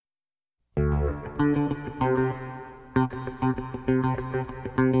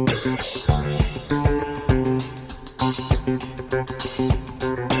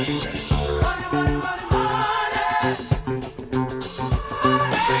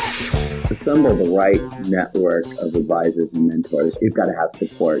assemble the right network of advisors and mentors, you've got to have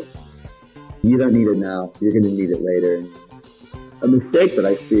support. You don't need it now. You're going to need it later. A mistake that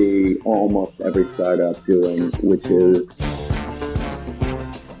I see almost every startup doing, which is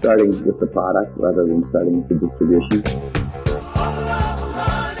starting with the product rather than starting with the distribution.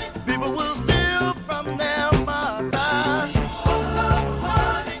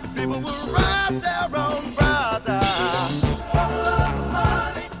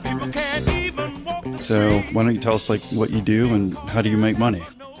 So why don't you tell us what you do and how do you make money?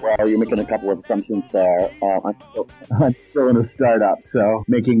 Well, you're making a couple of assumptions there. I'm still in a startup, so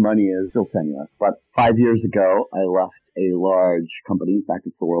making money is still tenuous. But 5 years ago, I left a large company. In fact,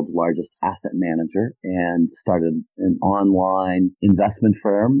 it's the world's largest asset manager, and started an online investment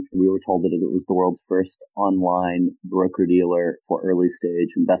firm. We were told that it was the world's first online broker-dealer for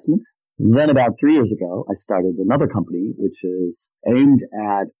early-stage investments. Then about 3 years ago, I started another company, which is aimed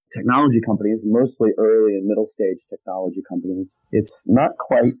at technology companies, mostly early and middle stage technology companies. It's not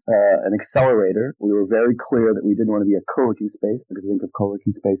quite an accelerator. We were very clear that we didn't want to be a co-working space, because we think of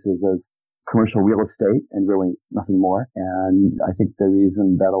co-working spaces as commercial real estate and really nothing more. And I think the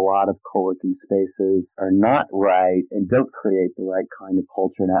reason that a lot of co-working spaces are not right and don't create the right kind of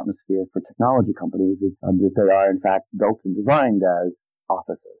culture and atmosphere for technology companies is that they are in fact built and designed as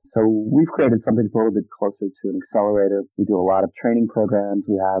offices. So we've created something that's a little bit closer to an accelerator. We do a lot of training programs.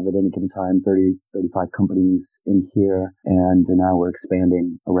 We have at any given time 30, 35 companies in here, and now we're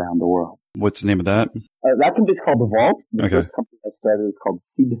expanding around the world. What's the name of that? That company is called The Vault. The first company I started is called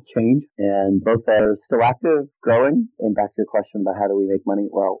Seed Change, and both are still active, growing. And back to your question about how do we make money?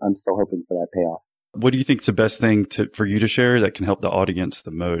 Well, I'm still hoping for that payoff. What do you think is the best thing for you to share that can help the audience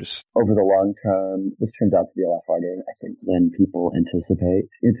the most? Over the long term, this turns out to be a lot harder, I think, than people anticipate.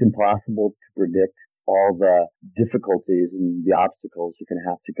 It's impossible to predict all the difficulties and the obstacles you're going to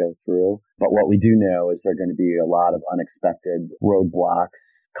have to go through. But what we do know is there are going to be a lot of unexpected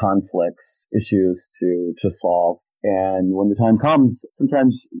roadblocks, conflicts, issues to solve. And when the time comes,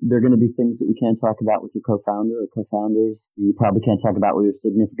 sometimes there are going to be things that you can't talk about with your co-founder or co-founders. You probably can't talk about with your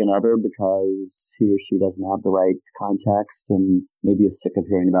significant other because he or she doesn't have the right context and maybe is sick of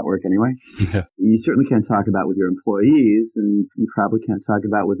hearing about work anyway. Yeah. You certainly can't talk about with your employees, and you probably can't talk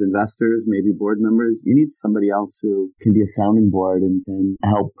about with investors, maybe board members. You need somebody else who can be a sounding board and can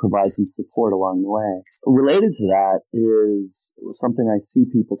help provide some support along the way. Related to that is something I see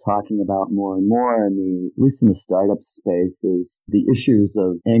people talking about more and more, at least in the startup space, is the issues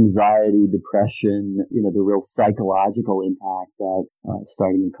of anxiety, depression, the real psychological impact that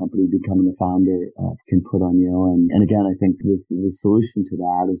starting a company, becoming a founder can put on you. And again, I think the solution to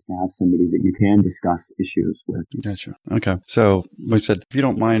that is to have somebody that you can discuss issues with. Gotcha. Okay. So, like I said, if you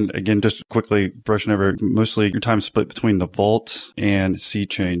don't mind, again, just quickly brushing over, mostly your time split between the Vault and Seed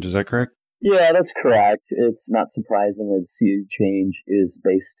Change. Is that correct? Yeah, that's correct. It's not surprising that Seed Change is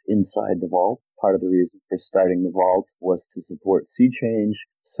based inside the Vault. Part of the reason for starting the Vault was to support Seed Change.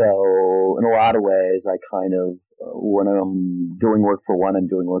 So in a lot of ways, I kind of, when I'm doing work for one, I'm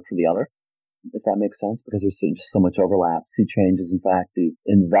doing work for the other, if that makes sense, because there's just so much overlap. Seed Change is, in fact, the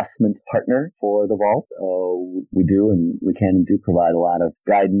investment partner for the Vault. We do and we can and do provide a lot of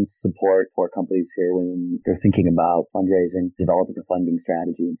guidance, support for companies here when they're thinking about fundraising, developing a funding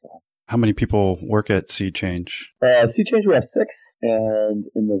strategy, and so on. How many people work at Seed Change? Seed Change, we have 6, and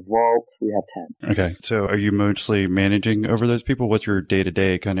in the Vault, we have 10. Okay. So are you mostly managing over those people? What's your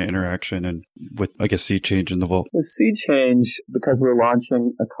day-to-day kind of interaction and with, I guess, Seed Change in the Vault? With Seed Change, because we're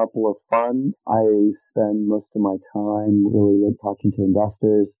launching a couple of funds, I spend most of my time really talking to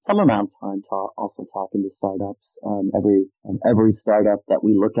investors, some amount of time also talking to startups. Every startup that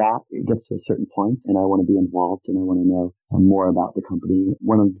we look at, it gets to a certain point, and I want to be involved, and I want to know more about the company.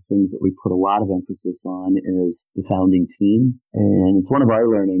 One of the things that we put a lot of emphasis on is the founding team. And it's one of our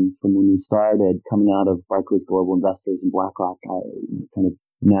learnings from when we started coming out of Barclays Global Investors and BlackRock.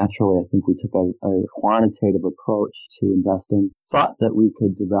 Naturally, I think we took a quantitative approach to investing, thought that we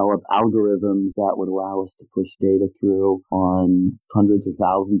could develop algorithms that would allow us to push data through on hundreds or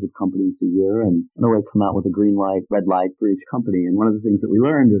thousands of companies a year and in a way come out with a green light, red light for each company. And one of the things that we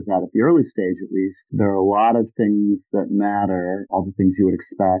learned is that at the early stage, at least, there are a lot of things that matter, all the things you would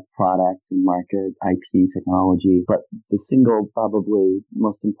expect, product and market, IP, technology. But the single, probably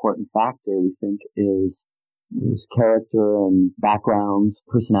most important factor we think is character and backgrounds,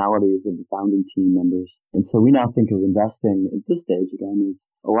 personalities of the founding team members. And so we now think of investing at this stage, again, as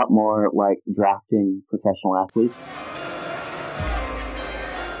a lot more like drafting professional athletes.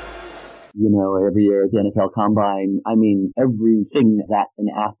 every year at the NFL Combine. I mean, everything that an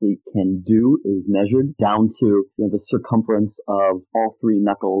athlete can do is measured down to the circumference of all three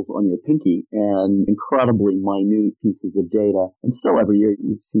knuckles on your pinky and incredibly minute pieces of data. And still every year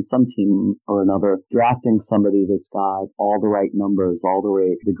you see some team or another drafting somebody that's got all the right numbers, all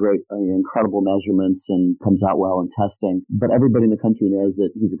the great, incredible measurements and comes out well in testing. But everybody in the country knows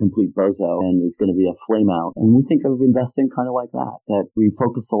that he's a complete bozo and is going to be a flame out. And we think of investing kind of like that we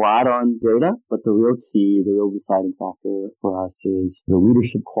focus a lot on data, but the real key, the real deciding factor for us is the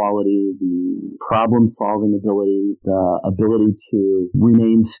leadership quality, the problem-solving ability, the ability to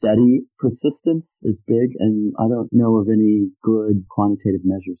remain steady. Persistence is big, and I don't know of any good quantitative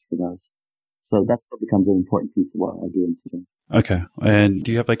measures for those. So that still becomes an important piece of what I do in Sijin. Okay. And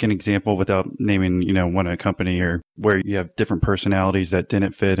do you have like an example without naming, one a company or where you have different personalities that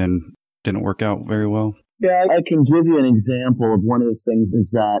didn't fit and didn't work out very well? Yeah, I can give you an example of one of the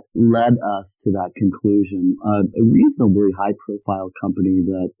things that led us to that conclusion. A reasonably high-profile company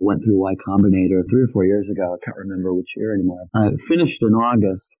that went through Y Combinator 3 or 4 years ago, I can't remember which year anymore, finished in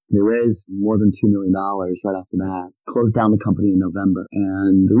August. They raised more than $2 million right off the bat, closed down the company in November.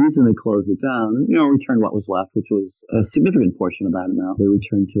 And the reason they closed it down, returned what was left, which was a significant portion of that amount. They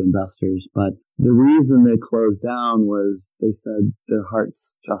returned to investors. But the reason they closed down was they said their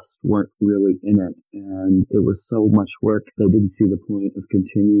hearts just weren't really in it. And it was so much work, they didn't see the point of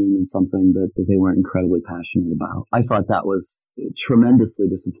continuing in something that they weren't incredibly passionate about. I thought that was tremendously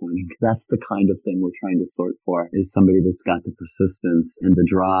disappointing. That's the kind of thing we're trying to sort for, is somebody that's got the persistence and the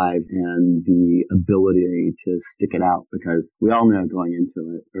drive and the ability to stick it out, because we all know going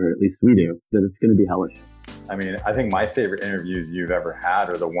into it, or at least we do, that it's going to be hellish. I mean, I think my favorite interviews you've ever had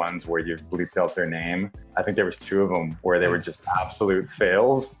are the ones where you've bleeped out their name. I think there was 2 of them where they were just absolute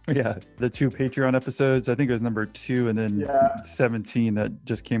fails. Yeah, the 2 Patreon episodes. I think it was number 2 and then 17 that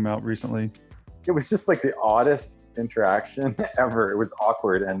just came out recently. It was just like the oddest interaction ever. It was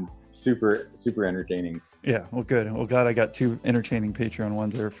awkward and super, super entertaining. Yeah, well, good. Well, glad I got 2 entertaining Patreon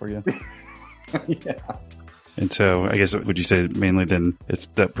ones there for you. Yeah. And so I guess, would you say mainly then it's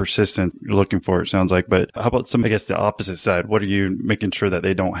that persistent you're looking for, it sounds like. But how about the opposite side? What are you making sure that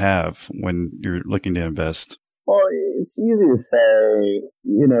they don't have when you're looking to invest? Well, it's easy to say,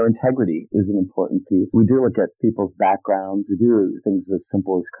 integrity is an important piece. We do look at people's backgrounds. We do things as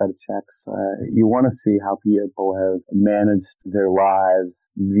simple as credit checks. You want to see how people have managed their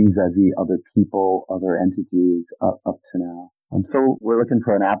lives vis-a-vis other people, other entities up to now. So we're looking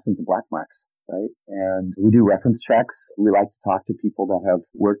for an absence of black marks. Right? And we do reference checks. We like to talk to people that have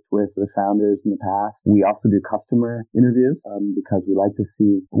worked with the founders in the past. We also do customer interviews because we like to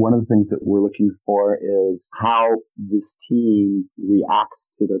see, one of the things that we're looking for is how this team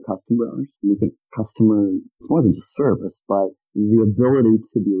reacts to their customers. We think it's more than just service, but the ability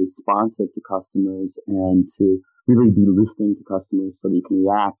to be responsive to customers and to really be listening to customers so that you can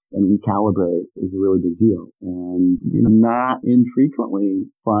react and recalibrate is a really big deal. And, not infrequently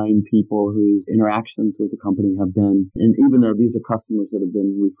find people whose interactions with the company have been, and even though these are customers that have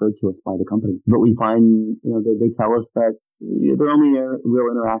been referred to us by the company, but we find, they tell us that their only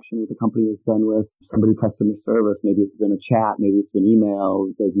real interaction with the company has been with somebody customer service. Maybe it's been a chat, maybe it's been email.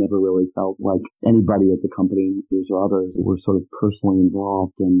 They've never really felt like anybody at the company, these or others, were sort of personally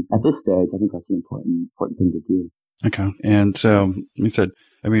involved. And at this stage, I think that's an important thing to do. Okay. And so you said,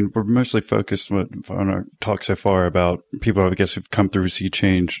 we're mostly focused on our talk so far about people, I guess, who've come through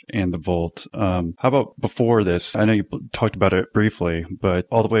SeaChange and the Vault. How about before this? I know you talked about it briefly, but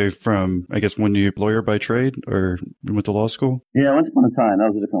all the way from, I guess, when you lawyer by trade or went to law school? Yeah, once upon a time, that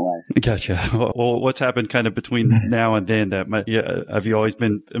was a different life. Gotcha. Well, what's happened kind of between now and then have you always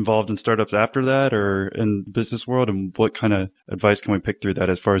been involved in startups after that or in the business world? And what kind of advice can we pick through that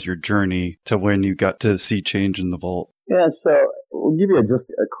as far as your journey to when you got to SeaChange and the Vault? Yeah, so we'll give you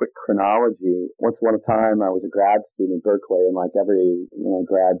just a quick chronology. Once upon a time, I was a grad student at Berkeley, and like every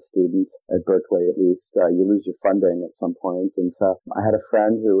grad student at Berkeley, at least, you lose your funding at some point. And so I had a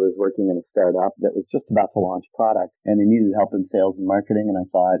friend who was working in a startup that was just about to launch product, and they needed help in sales and marketing. And I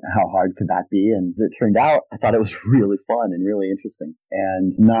thought, how hard could that be? And as it turned out, I thought it was really fun and really interesting.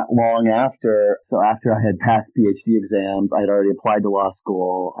 And not long after I had passed PhD exams, I had already applied to law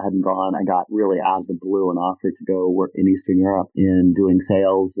school. I hadn't gone. I got really out of the blue an offer to go work in Eastern Europe in doing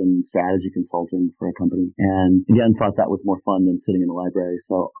sales and strategy consulting for a company. And again, thought that was more fun than sitting in a library.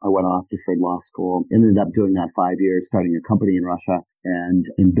 So I went off, deferred law school, ended up doing that 5 years, starting a company in Russia. And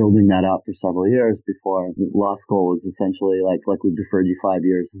in building that up for several years before law school was essentially like we've deferred you 5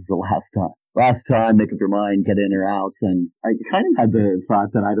 years. This is the last time. Last time, make up your mind, get in or out. And I kind of had the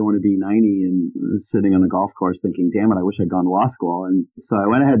thought that I don't want to be 90 and sitting on a golf course thinking, damn it, I wish I'd gone to law school. And so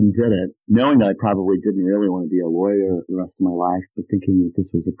I went ahead and did it, knowing that I probably didn't really want to be a lawyer the rest of my life, but thinking that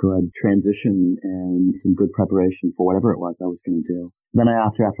this was a good transition and some good preparation for whatever it was I was going to do. Then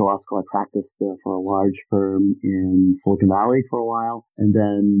after law school, I practiced for a large firm in Silicon Valley for a while, and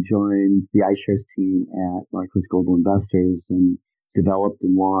then joined the iShares team at Barclays Global Investors and developed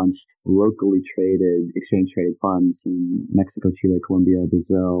and launched locally traded, exchange-traded funds in Mexico, Chile, Colombia,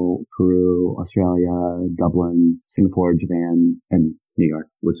 Brazil, Peru, Australia, Dublin, Singapore, Japan, and New York,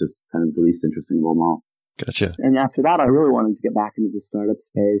 which is kind of the least interesting of them all. Gotcha. And after that, I really wanted to get back into the startup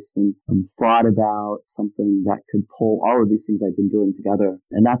space and thought about something that could pull all of these things I've been doing together.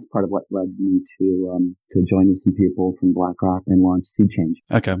 And that's part of what led me to join with some people from BlackRock and launch SeedChange.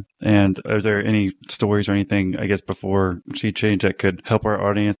 Okay. And are there any stories or anything, I guess, before SeedChange that could help our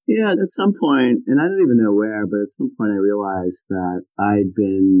audience? Yeah, at some point, and I don't even know where, but at some point I realized that I'd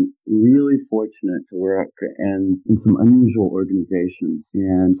been really fortunate to work in some unusual organizations.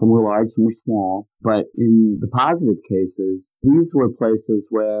 And some were large, some were small. But in the positive cases, these were places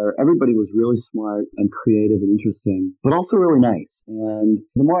where everybody was really smart and creative and interesting, but also really nice. And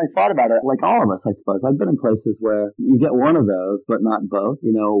the more I thought about it, like all of us, I suppose, I've been in places where you get one of those, but not both.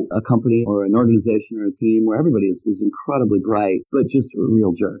 You know, a company or an organization or a team where everybody is incredibly bright, but just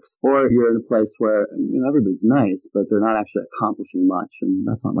real jerks. Or you're in a place where, you know, everybody's nice, but they're not actually accomplishing much, and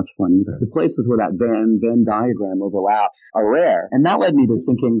that's not much fun either. The places where that Venn diagram overlaps are rare. And that led me to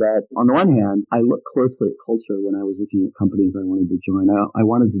thinking that, on the one hand, I looked closely at culture when I was looking at companies I wanted to join. I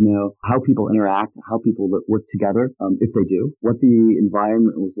wanted to know how people interact, how people work together, if they do, what the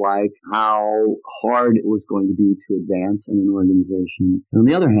environment was like, how hard it was going to be to advance in an organization. And on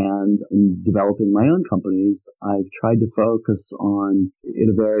the other hand, in developing my own companies, I've tried to focus on,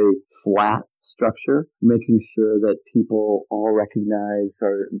 in a very flat structure, making sure that people all recognize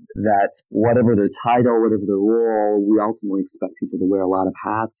that whatever their title, whatever their role, we ultimately expect people to wear a lot of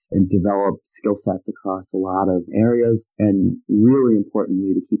hats and develop skill sets across a lot of areas, and really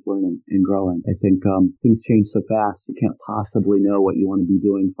importantly, to keep learning and growing. I think things change so fast, you can't possibly know what you want to be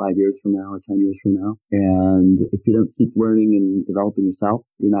doing 5 years from now or 10 years from now. And if you don't keep learning and developing yourself,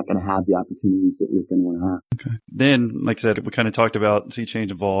 you're not going to have the opportunities that you're going to want to have. Okay. Then, like I said, we kind of talked about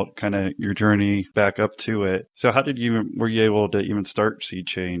SeedChange and Vault, kind of your journey back up to it. So how were you able to even start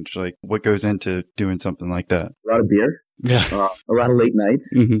SeedChange? Like, what goes into doing something like that? A lot of beer. Yeah. A lot of late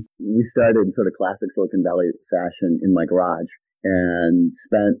nights. Mm-hmm. We started in sort of classic Silicon Valley fashion in my garage and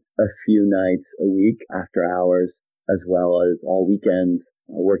spent a few nights a week after hours, as well as all weekends,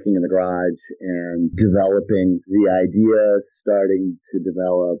 working in the garage and developing the idea, starting to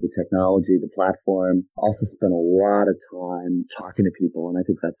develop the technology, the platform. Also spent a lot of time talking to people. And I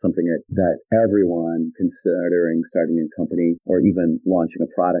think that's something that everyone considering starting a company or even launching a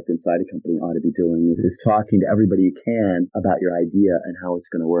product inside a company ought to be doing is talking to everybody you can about your idea and how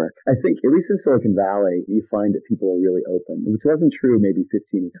it's going to work. I think, at least in Silicon Valley, you find that people are really open, which wasn't true maybe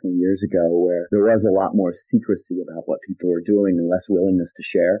 15 or 20 years ago, where there was a lot more secrecy about what people were doing and less willingness to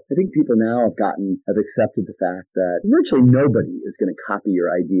share. I think people now have accepted the fact that virtually nobody is going to copy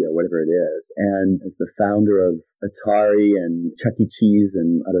your idea, whatever it is. And as the founder of Atari and Chuck E. Cheese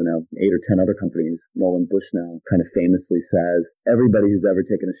and, 8 or 10 other companies, Nolan Bushnell kind of famously says, everybody who's ever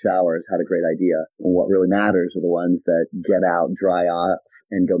taken a shower has had a great idea. And what really matters are the ones that get out, dry off,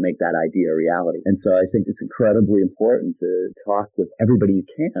 and go make that idea a reality. And so I think it's incredibly important to talk with everybody you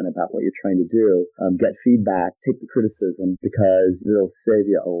can about what you're trying to do, get feedback, take the criticism, because it'll save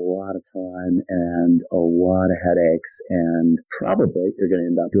you a lot of time and a lot of headaches, and probably you're going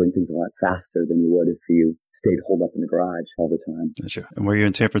to end up doing things a lot faster than you would if you stayed holed up in the garage all the time. Gotcha. And were you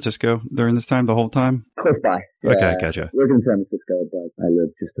in San Francisco during this time, the whole time? Close by. Okay, gotcha. I live in San Francisco, but I live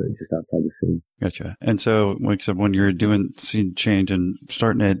just outside the city. Gotcha. And so, like I said, when you're doing SeedChange and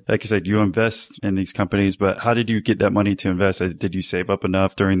starting it, like I said, you invest in these companies, but how did you get that money to invest? Did you save up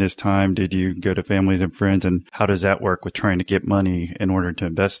enough during this time? Did you go to families and friends? And how does that work with trying to get money in order to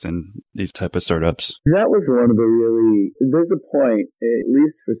invest in these type of startups? That was one of there's a point, at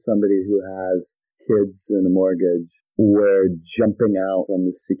least for somebody who has kids and a mortgage where jumping out from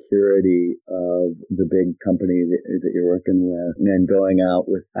the security of the big company that you're working with and going out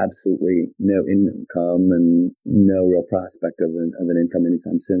with absolutely no income and no real prospect of an income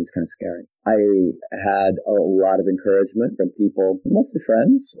anytime soon is kind of scary. I had a lot of encouragement from people, mostly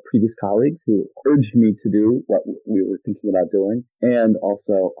friends, previous colleagues, who urged me to do what we were thinking about doing and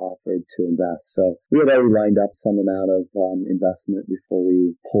also offered to invest. So we had already lined up some amount of investment before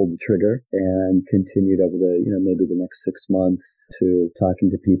we pulled the trigger and continued over the, maybe the next 6 months to talking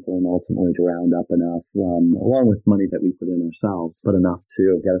to people and ultimately to round up enough, along with money that we put in ourselves, but enough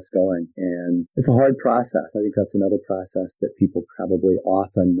to get us going. And it's a hard process. I think that's another process that people probably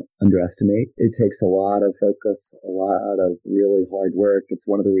often underestimate. It takes a lot of focus, a lot of really hard work. It's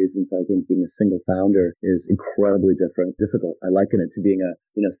one of the reasons I think being a single founder is incredibly difficult. I liken it to being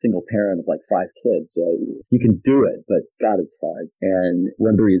a single parent of like 5 kids. You can do it, but God, it's hard. And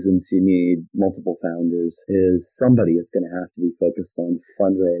one of the reasons you need multiple founders is somebody is going to have to be focused on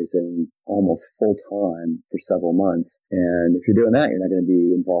fundraising almost full time for several months. And if you're doing that, you're not going to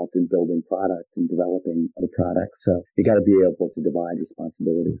be involved in building product and developing the product. So you got to be able to divide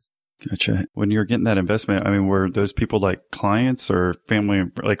responsibilities. Gotcha. When you're getting that investment, were those people like clients or family,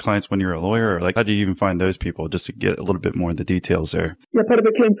 like clients when you're a lawyer? Or like, how do you even find those people, just to get a little bit more of the details there? Yeah, part of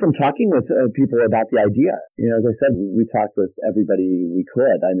it came from talking with people about the idea. As I said, we talked with everybody we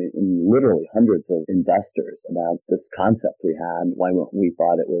could. Literally hundreds of investors about this concept we had, why we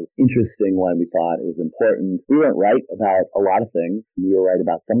thought it was interesting, why we thought it was important. We weren't right about a lot of things. We were right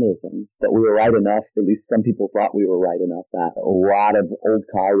about some of the things, but we were right enough, at least some people thought we were right enough, that a lot of old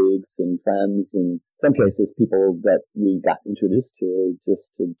colleagues and friends, and in some cases people that we got introduced to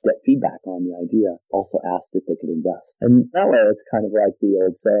just to get feedback on the idea, also asked if they could invest. And that way it's kind of like the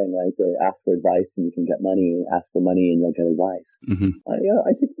old saying, right? They ask for advice and you can get money, ask for money and you'll get advice. Mm-hmm.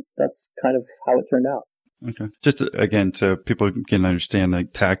 I think that's kind of how it turned out. Okay. Just again, so people can understand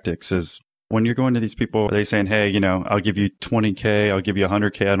like tactics is, when you're going to these people, are they saying, hey, I'll give you 20K, I'll give you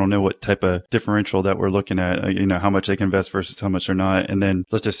 100K. I don't know what type of differential that we're looking at, how much they can invest versus how much they're not. And then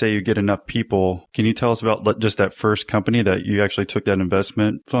let's just say you get enough people. Can you tell us about just that first company that you actually took that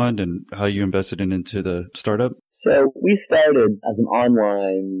investment fund and how you invested into the startup? So we started as an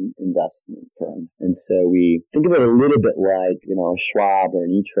online investment firm. And so we think of it a little bit like, a Schwab or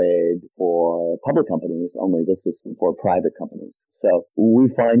an E-Trade for public companies, only this is for private companies. So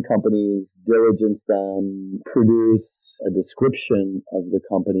we find companies, diligence them, produce a description of the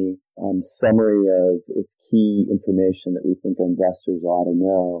company, summary of key information that we think investors ought to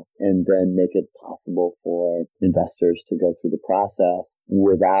know, and then make it possible for investors to go through the process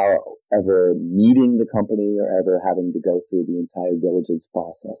without ever meeting the company or ever having to go through the entire diligence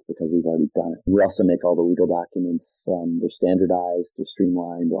process because we've already done it. We also make all the legal documents, they're standardized, they're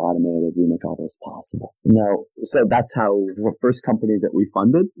streamlined, they're automated. We make all those possible. So that's how the first company that we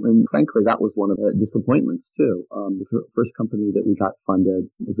funded, and frankly, that was one of the disappointments too. The first company that we got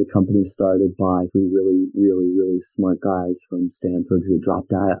funded was a company started by 3 really, really, really smart guys from Stanford who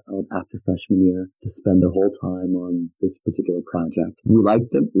dropped out after freshman year to spend their whole time on this particular project. We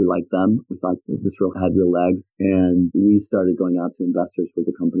liked them. We liked them. We thought this had real legs. And we started going out to investors with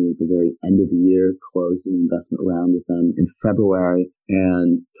the company at the very end of the year, closed an investment round with them in February.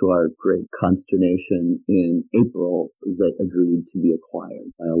 And to our great consternation, in April, they agreed to be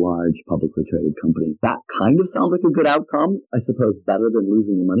acquired by a large publicly traded company. That kind of sounds like a good outcome, I suppose, better than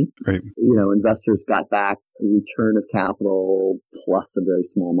losing the money. Right. Investors got back a return of capital plus a very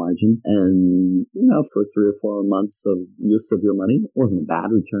small margin. And, for 3 or 4 months of use of your money, it wasn't a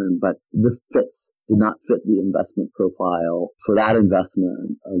bad return, but this did not fit the investment profile for that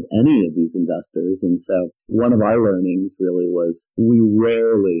investment of any of these investors. And so one of our learnings really was we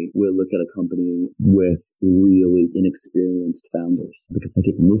rarely will look at a company with really inexperienced founders, because I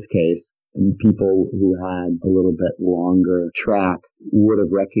think in this case, and people who had a little bit longer track would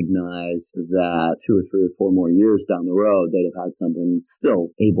have recognized that 2 or 3 or 4 more years down the road, they'd have had something still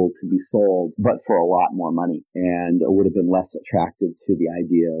able to be sold, but for a lot more money, and would have been less attracted to the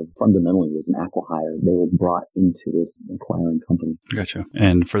idea of fundamentally was an acqui-hire. They were brought into this acquiring company. Gotcha.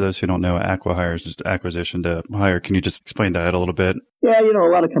 And for those who don't know, acqui-hire is just acquisition to hire. Can you just explain that a little bit? Yeah, a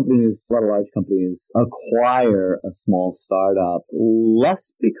lot of large companies acquire a small startup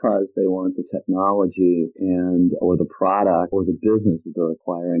less because they want the technology or the product or the business that they're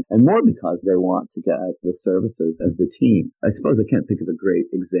acquiring, and more because they want to get the services of the team. I suppose I can't think of a great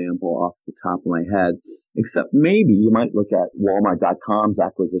example off the top of my head, except maybe you might look at Walmart.com's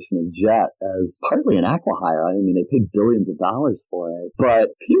acquisition of Jet as partly an acqui-hire. They paid billions of dollars for it,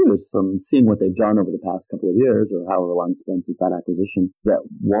 but appears from seeing what they've done over the past couple of years, or however long it's been since that acquisition, compensation that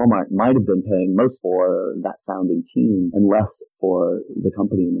Walmart might have been paying most for that founding team and less for the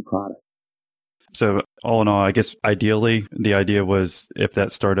company and the product. So all in all, I guess ideally the idea was if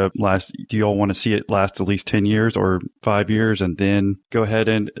that startup lasts, do you all want to see it last at least 10 years or 5 years and then go ahead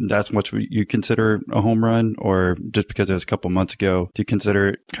and that's what you consider a home run? Or just because it was a couple months ago, do you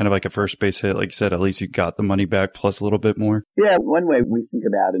consider it kind of like a first base hit? Like you said, at least you got the money back plus a little bit more? Yeah, one way we think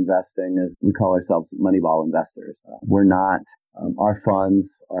about investing is we call ourselves Moneyball investors. We're not our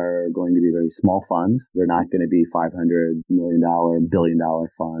funds are going to be very small funds. They're not going to be $500 million, billion-dollar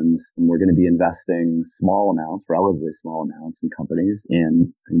funds. And we're going to be investing small amounts, relatively small amounts in companies,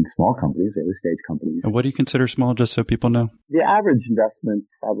 in small companies, early stage companies. And what do you consider small, just so people know? The average investment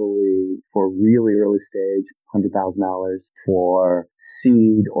probably for really early stage, $100,000. For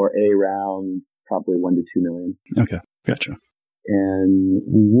seed or A round, probably $1 to $2 million. Okay, gotcha. And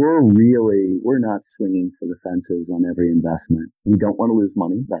we're not swinging for the fences on every investment. We don't want to lose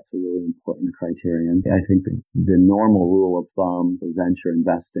money. That's a really important criterion. I think the normal rule of thumb for venture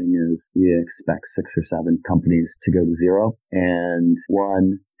investing is you expect 6 or 7 companies to go to zero and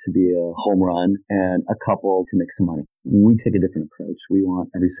one to be a home run and a couple to make some money. We take a different approach. We want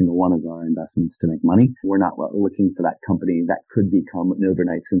every single one of our investments to make money. We're not looking for that company that could become an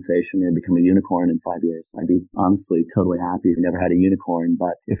overnight sensation or become a unicorn in 5 years. I'd be honestly totally happy if we never had a unicorn,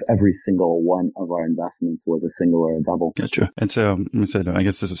 but if every single one of our investments was a single or a double. Gotcha. And so I said, I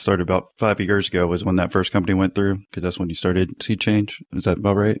guess this started about 5 years ago was when that first company went through, because that's when you started Seed Change. Is that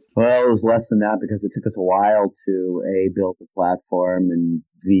about right? Well, it was less than that because it took us a while to build the platform and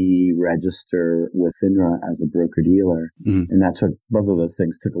register with FINRA as a broker-dealer. Mm-hmm. And that took, both of those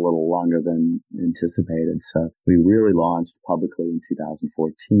things took a little longer than anticipated. So we really launched publicly in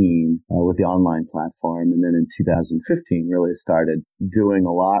 2014 with the online platform. And then in 2015 really started doing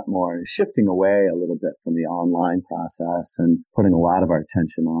a lot more, shifting away a little bit from the online process and putting a lot of our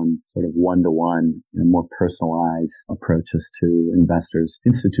attention on sort of one-to-one and more personalized approaches to investors,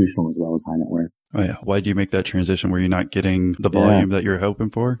 institutional as well as high net worth. Oh, yeah. Why did you make that transition? Were you not getting the volume that you were hoping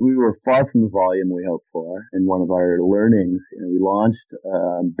for? We were far from the volume we hoped for. And one of our learnings, we launched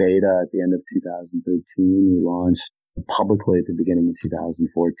beta at the end of 2013. We launched publicly at the beginning of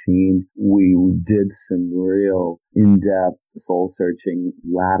 2014. We did some real in-depth soul-searching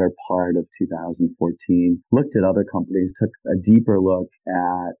latter part of 2014, looked at other companies, took a deeper look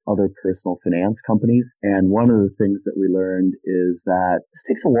at other personal finance companies. And one of the things that we learned is that this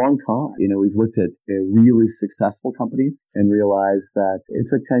takes a long time. We've looked at really successful companies and realized that it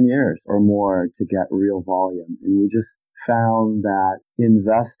took 10 years or more to get real volume. And we just found that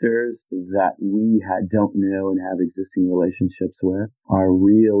investors that we don't know and have existing relationships with are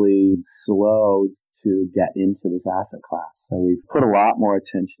really slow to get into this asset class. So we've put a lot more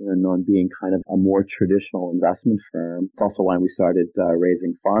attention on being kind of a more traditional investment firm. It's also why we started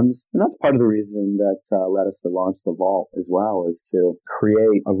raising funds. And that's part of the reason that led us to launch the Vault as well, is to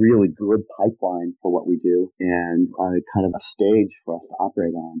create a really good pipeline for what we do and kind of a stage for us to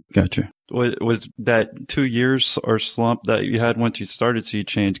operate on. Gotcha. Was that 2 years or slump that you had once you started Seed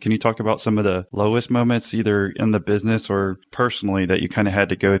Change? Can you talk about some of the lowest moments, either in the business or personally, that you kind of had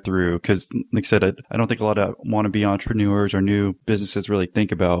to go through? Because like I said, I don't think a lot of wannabe entrepreneurs or new businesses really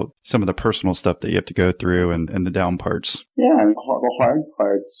think about some of the personal stuff that you have to go through and the down parts. Yeah, the hard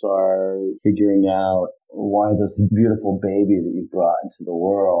parts are figuring out why this beautiful baby that you brought into the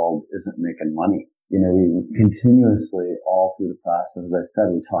world isn't making money. We continuously, all through the process, as I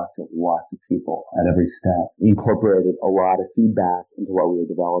said, we talked to lots of people at every step. We incorporated a lot of feedback into what we were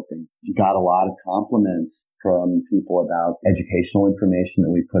developing. We got a lot of compliments from people about educational information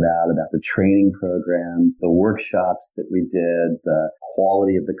that we put out, about the training programs, the workshops that we did, the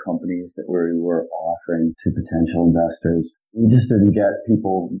quality of the companies that we were offering to potential investors. We just didn't get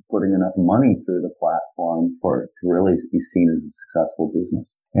people putting enough money through the platform for it to really be seen as a successful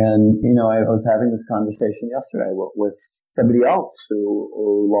business. And, I was having this conversation yesterday with somebody else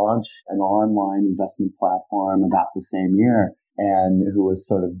who launched an online investment platform about the same year, and who was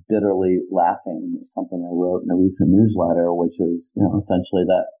sort of bitterly laughing at something I wrote in a recent newsletter, which is, essentially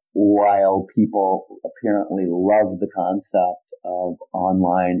that while people apparently love the concept of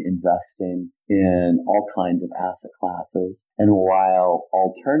online investing in all kinds of asset classes, and while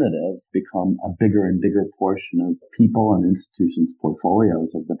alternatives become a bigger and bigger portion of people and institutions'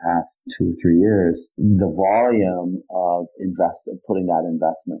 portfolios over the past 2 or 3 years, the volume of putting that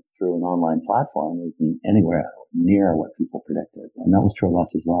investment through an online platform isn't anywhere near what people predicted. And that was true of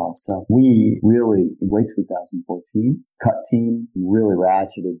us as well. So we really, in late 2014, cut team, really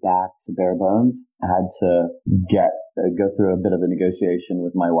ratcheted back to bare bones. I had to go through a bit of a negotiation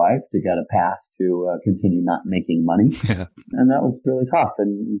with my wife to get a pass asked to continue not making money. Yeah. And that was really tough.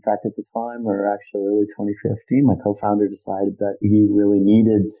 And in fact, at the time, or actually early 2015, my co-founder decided that he really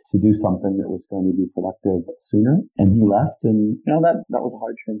needed to do something that was going to be productive sooner. And he left. And, that was a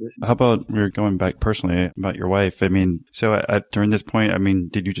hard transition. How about, we're going back personally about your wife? I mean, so during this point, I mean,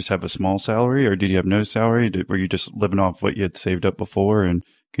 did you just have a small salary or did you have no salary? Were you just living off what you had saved up before? And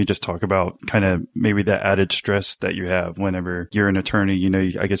can you just talk about kind of maybe the added stress that you have whenever you're an attorney?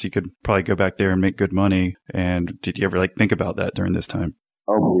 I guess you could probably go back there and make good money. And did you ever think about that during this time?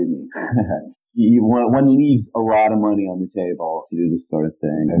 Oh, believe me. One leaves a lot of money on the table to do this sort of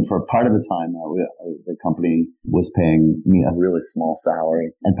thing. And for part of the time, the company was paying me a really small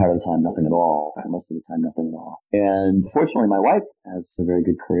salary, and part of the time, nothing at all. Most of the time, nothing at all. And fortunately, my wife has a very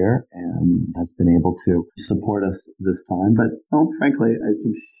good career and has been able to support us this time. But frankly, I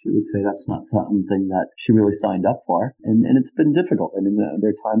think she would say that's not something that she really signed up for. And it's been difficult. I mean,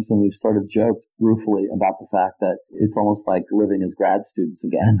 there are times when we've sort of joked ruefully about the fact that it's almost like living as grad students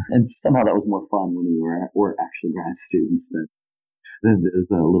again. And somehow that was more fun when we were actually grad students than it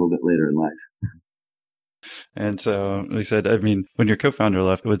is a little bit later in life. And so, like I said, I mean, when your co-founder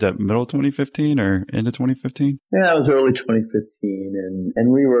left, was that middle 2015 or end of 2015? Yeah, it was early 2015.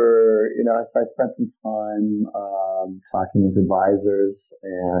 And we were, I spent some time talking with advisors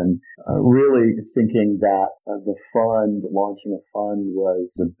and really thinking that launching a fund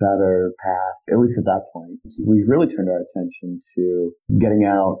was a better path, at least at that point. So we really turned our attention to getting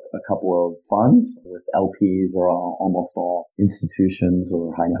out a couple of funds with LPs or almost all institutions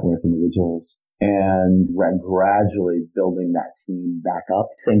or high net worth individuals, and gradually building that team back up.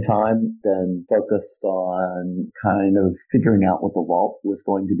 Same time, then focused on kind of figuring out what the vault was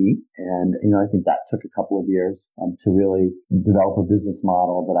going to be. And, I think that took a couple of years to really develop a business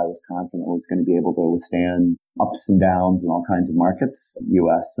model that I was confident was going to be able to withstand ups and downs in all kinds of markets,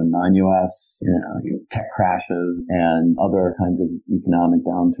 U.S. and non-U.S., tech crashes and other kinds of economic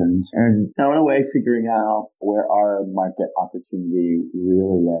downturns. And in a way, figuring out where our market opportunity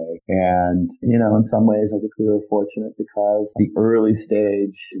really lay. And, in some ways, I think we were fortunate because the early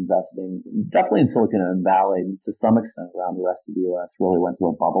stage investing, definitely in Silicon Valley, to some extent around the rest of the U.S., really went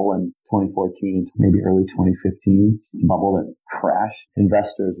through a bubble in 2014 to maybe early 2015, bubble that crashed.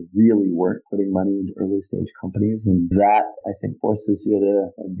 Investors really weren't putting money into early stage companies. And that, I think, forces you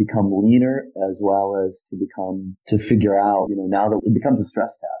to become leaner as well as to figure out, now that it becomes a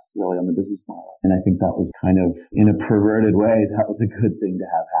stress test really on the business model. And I think that was kind of, in a perverted way, that was a good thing to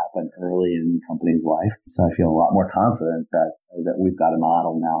have happen early in the company's life. So I feel a lot more confident that we've got a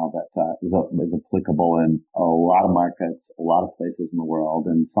model now that is applicable in a lot of markets, a lot of places in the world,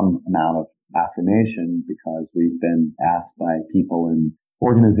 and some amount of affirmation because we've been asked by people in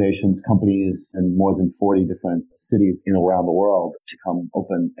organizations, companies in more than 40 different cities around the world to come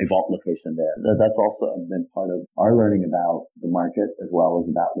open a vault location there. That's also been part of our learning about the market as well as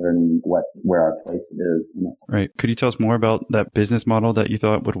about learning where our place is in it. Right. Could you tell us more about that business model that you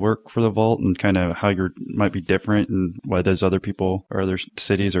thought would work for the vault and kind of how you might be different and why those other people or other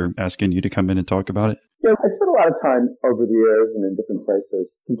cities are asking you to come in and talk about it? Yeah, I spent a lot of time over the years and in different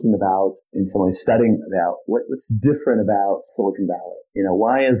places thinking about, in some ways, studying about what's different about Silicon Valley.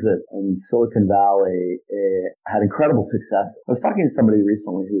 Why is it in Silicon Valley had incredible success? I was talking to somebody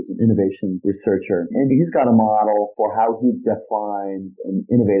recently who's an innovation researcher, and he's got a model for how he defines an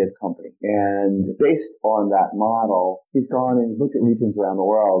innovative company. And based on that model, he's gone and he's looked at regions around the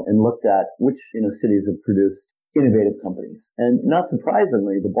world and looked at which cities have produced innovative companies. And not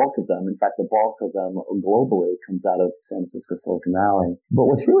surprisingly, the bulk of them globally comes out of San Francisco, Silicon Valley.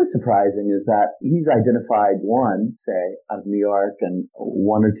 But what's really surprising is that he's identified one, say, out of New York and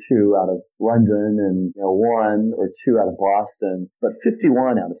one or two out of London and one or two out of Boston, but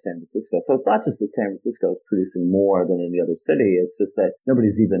 51 out of San Francisco. So it's not just that San Francisco is producing more than any other city. It's just that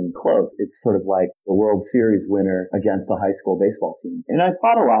nobody's even close. It's sort of like the World Series winner against a high school baseball team. And I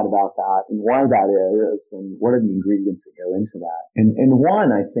thought a lot about that and why that is and what are the ingredients that go into that. And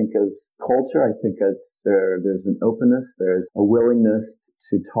one, I think, is culture. I think there's an openness, there's a willingness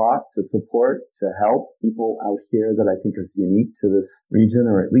to talk, to support, to help people out here that I think is unique to this region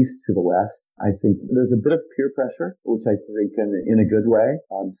or at least to the West. I think there's a bit of peer pressure, which I think in a good way.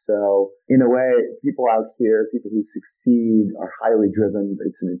 So in a way, people out here, people who succeed are highly driven.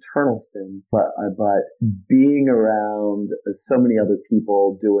 It's an internal thing, but being around so many other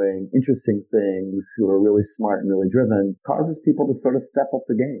people doing interesting things who are really smart and really driven causes people to sort of step up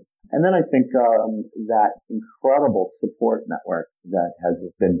the game. And then I think that incredible support network that has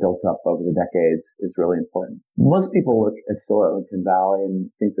been built up over the decades is really important. Most people look at Silicon Valley and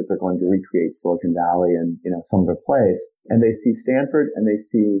think that they're going to recreate Silicon Valley in, some other place. And they see Stanford and they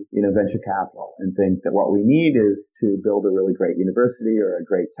see, venture capital and think that what we need is to build a really great university or a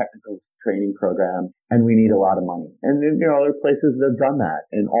great technical training program. And we need a lot of money. And other places that have done that.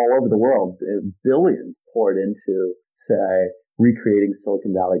 And all over the world, billions poured into, say, recreating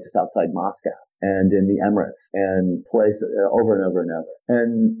Silicon Valley just outside Moscow and in the Emirates and places over and over and over.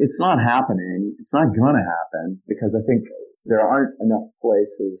 And it's not happening. It's not going to happen because I think there aren't enough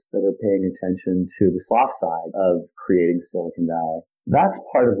places that are paying attention to the soft side of creating Silicon Valley. That's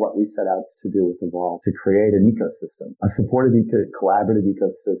part of what we set out to do with Evolve, to create an ecosystem, a supportive, collaborative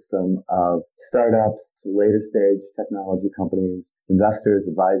ecosystem of startups, later stage technology companies, investors,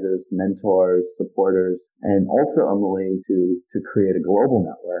 advisors, mentors, supporters, and ultimately to create a global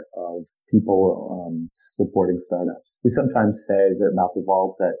network of people supporting startups. We sometimes say that about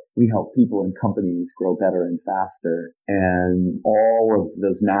Evolve that we help people and companies grow better and faster. And all of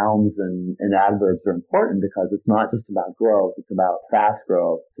those nouns and adverbs are important because it's not just about growth. It's about fast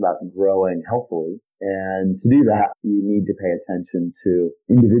growth. It's about growing healthily. And to do that, you need to pay attention to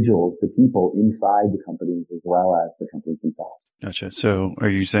individuals, the people inside the companies as well as the companies themselves. Gotcha. So are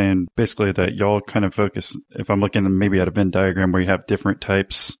you saying basically that y'all kind of focus, if I'm looking maybe at a Venn diagram where you have different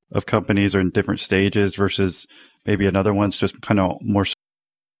types of companies or in different stages versus maybe another one's just kind of more?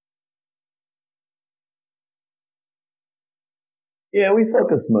 Yeah, we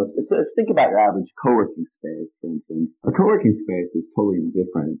focus so think about your average co-working space, for instance. A co-working space is totally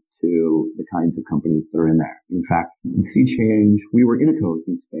different to the kinds of companies that are in there. In fact, in Sea Change, we were in a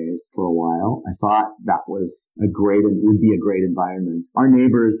co-working space for a while. I thought that was would be a great environment. Our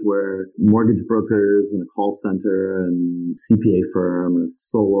neighbors were mortgage brokers and a call center and CPA firm and a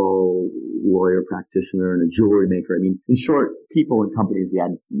solo lawyer practitioner and a jewelry maker. I mean, in short, people and companies we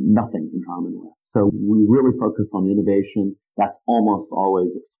had nothing in common with. So we really focus on innovation. That's almost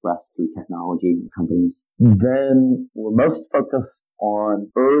always expressed through technology companies. Then we're most focused on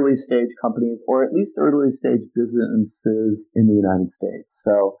early stage companies or at least early stage businesses in the United States.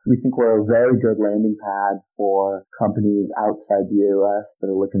 So we think we're a very good landing pad for companies outside the US that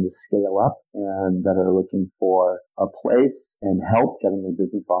are looking to scale up and that are looking for a place and help getting their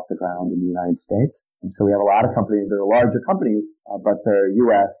business off the ground in the United States. And so we have a lot of companies that are larger companies, but their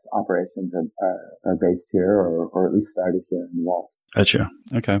U.S. operations are based here or at least started here in Evolve. Gotcha.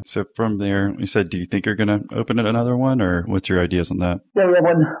 Okay. So from there, you said, do you think you're going to open another one or what's your ideas on that? Yeah, we have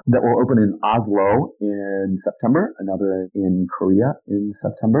one that will open in Oslo in September, another in Korea in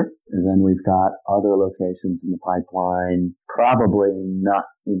September. And then we've got other locations in the pipeline, probably not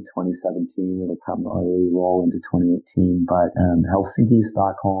in 2017. It'll probably roll into 2018, but Helsinki,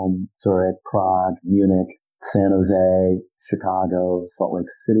 Stockholm, Zurich, Prague, Munich, San Jose, Chicago, Salt Lake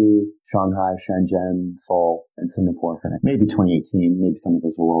City, Shanghai, Shenzhen, Seoul, and Singapore for maybe 2018. Maybe some of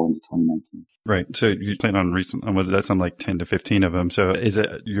those will roll into 2019. Right. So you plan on that sounds like 10 to 15 of them. So is it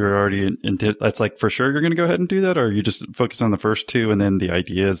you're already that's like for sure you're going to go ahead and do that, or are you just focus on the first two and then the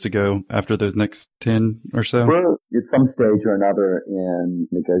idea is to go after those next 10 or so? We're at some stage or another in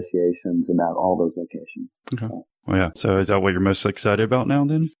negotiations about all those locations. Okay. So. Well, yeah. So is that what you're most excited about now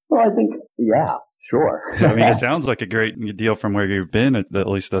then? Well, I think, yeah. Sure. I mean, it sounds like a great deal from where you've been, at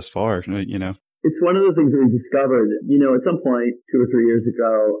least thus far, It's one of the things that we discovered, at some point 2 or 3 years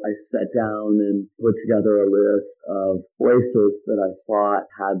ago, I sat down and put together a list of places that I thought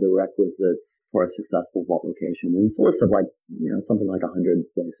had the requisites for a successful vault location. And it's a list of something like 100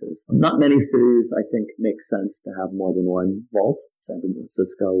 places. Not many cities, I think, make sense to have more than one vault. San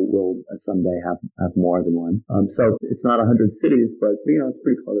Francisco will someday have more than one. So it's not 100 cities, but, it's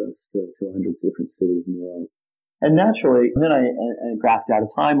pretty close to 100 different cities in the world. And naturally, then I graphed out a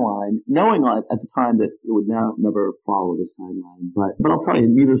timeline, knowing at the time that it would never follow this timeline. But I'll tell you,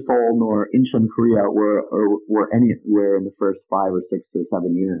 neither Seoul nor Incheon, Korea were anywhere in the first 5 or 6 or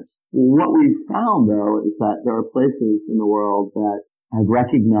 7 years. What we found, though, is that there are places in the world that have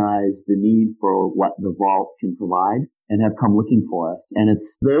recognized the need for what the vault can provide and have come looking for us. And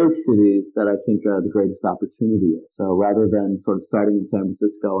it's those cities that I think are the greatest opportunity. So rather than sort of starting in San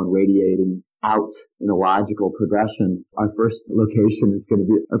Francisco and radiating out in a logical progression, our first two locations,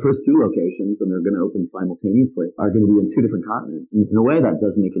 and they're going to open simultaneously, are going to be in 2 different continents. And in a way, that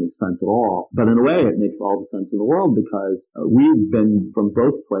doesn't make any sense at all. But in a way, it makes all the sense in the world because we've been from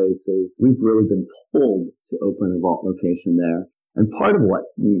both places. We've really been pulled to open a vault location there. And part of what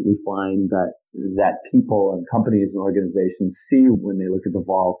we find that people and companies and organizations see when they look at the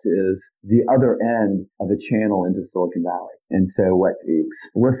vault is the other end of a channel into Silicon Valley. And so what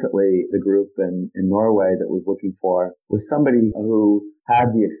explicitly the group in Norway that was looking for was somebody who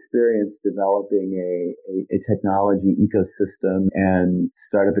had the experience developing a technology ecosystem and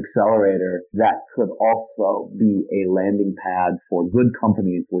startup accelerator that could also be a landing pad for good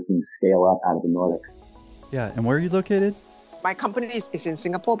companies looking to scale up out of the Nordics. Yeah, and where are you located? My company is in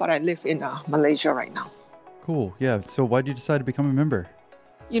Singapore, but I live in Malaysia right now. Cool. Yeah. So why did you decide to become a member?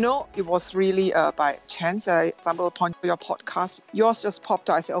 It was really by chance that I stumbled upon your podcast. Yours just popped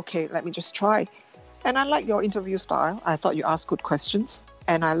up. I said, okay, let me just try. And I like your interview style. I thought you asked good questions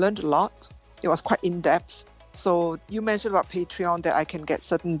and I learned a lot. It was quite in-depth. So you mentioned about Patreon that I can get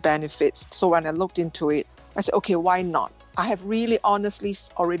certain benefits. So when I looked into it, I said, okay, why not? I have really honestly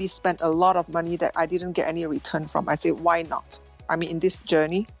already spent a lot of money that I didn't get any return from. I said, why not? I mean, in this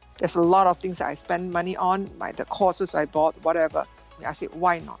journey, there's a lot of things that I spend money on, the courses I bought, whatever. I said,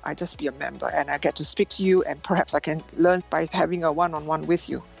 why not? I just be a member and I get to speak to you and perhaps I can learn by having a one-on-one with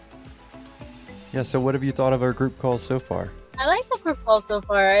you. Yeah, so what have you thought of our group calls so far? I like the group call so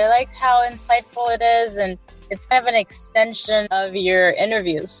far. I like how insightful it is, and it's kind of an extension of your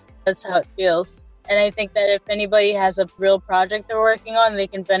interviews. That's how it feels. And I think that if anybody has a real project they're working on, they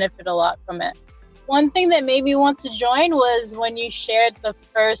can benefit a lot from it. One thing that made me want to join was when you shared the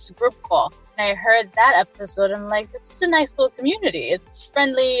first group call. And I heard that episode, I'm like, this is a nice little community. It's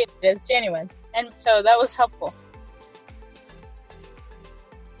friendly, it's genuine. And so that was helpful.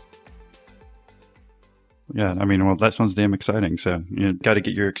 Yeah, I mean, well, that sounds damn exciting. So you got to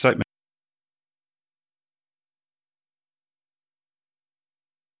get your excitement.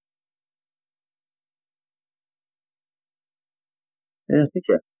 Yeah, thank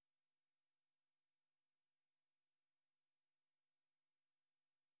you.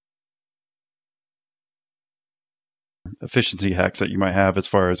 Efficiency hacks that you might have as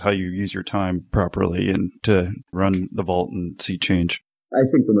far as how you use your time properly and to run the vault and see change. I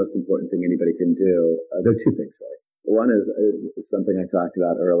think the most important thing anybody can do, there are two things really. One is something I talked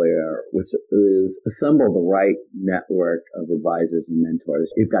about earlier, which is assemble the right network of advisors and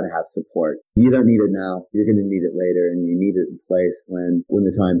mentors. You've got to have support. You don't need it now. You're going to need it later, and you need it in place when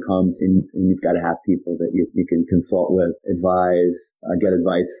the time comes, and you've got to have people that you can consult with, advise, get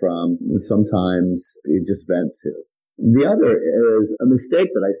advice from. Sometimes you just vent to. The other is a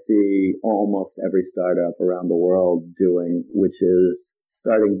mistake that I see almost every startup around the world doing, which is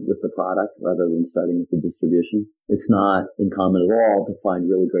starting with the product rather than starting with the distribution. It's not uncommon at all to find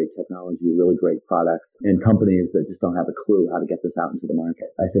really great technology, really great products, and companies that just don't have a clue how to get this out into the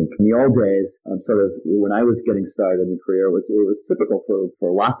market. I think in the old days, when I was getting started in the career, it was typical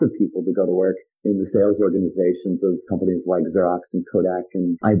for lots of people to go to work in the sales organizations of companies like Xerox and Kodak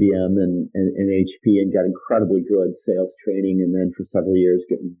and IBM and HP and get incredibly good sales training, and then for several years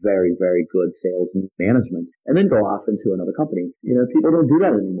get very, very good sales management, and then go off into another company. People don't do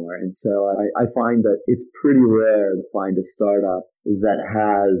that anymore. And so I find that it's pretty rare to find a startup that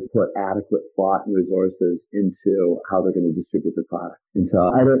has put adequate thought and resources into how they're going to distribute the product. And so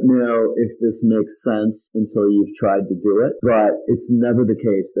I don't know if this makes sense until you've tried to do it, but it's never the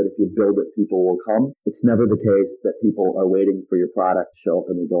case that if you build it, people will come. It's never the case that people are waiting for your product to show up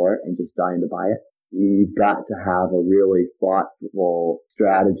in the door and just dying to buy it. You've got to have a really thoughtful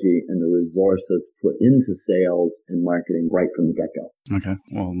strategy and the resources put into sales and marketing right from the get-go. Okay.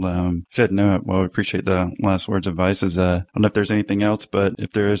 Well, we appreciate the last words of advice. I don't know if there's anything else, but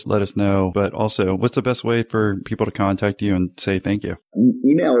if there is, let us know. But also, what's the best way for people to contact you and say thank you?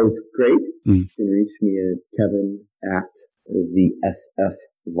 Email is great. You can reach me at Kevin at the SF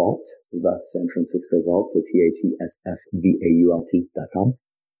Vault, the San Francisco Vault, so THESFVAULT.com.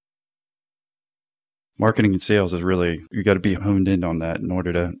 Marketing and sales is really, you got to be honed in on that in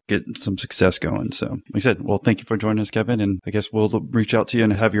order to get some success going. So like I said, well, thank you for joining us, Kevin. And I guess we'll reach out to you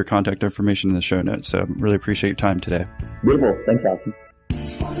and have your contact information in the show notes. So really appreciate your time today. Beautiful. Thanks, Allison.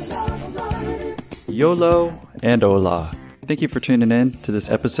 YOLO and hola. Thank you for tuning in to this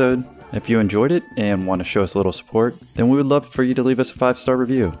episode. If you enjoyed it and want to show us a little support, then we would love for you to leave us a 5-star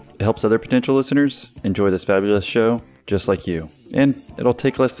review. It helps other potential listeners enjoy this fabulous show just like you. And it'll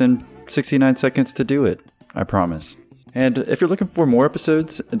take less than 69 seconds to do it, I promise. And if you're looking for more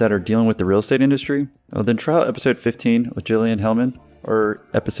episodes that are dealing with the real estate industry, then try out episode 15 with Jillian Hellman, or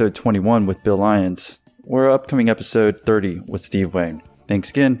episode 21 with Bill Lyons, or upcoming episode 30 with Steve Wayne. Thanks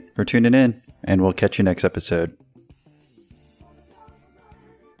again for tuning in, and we'll catch you next episode.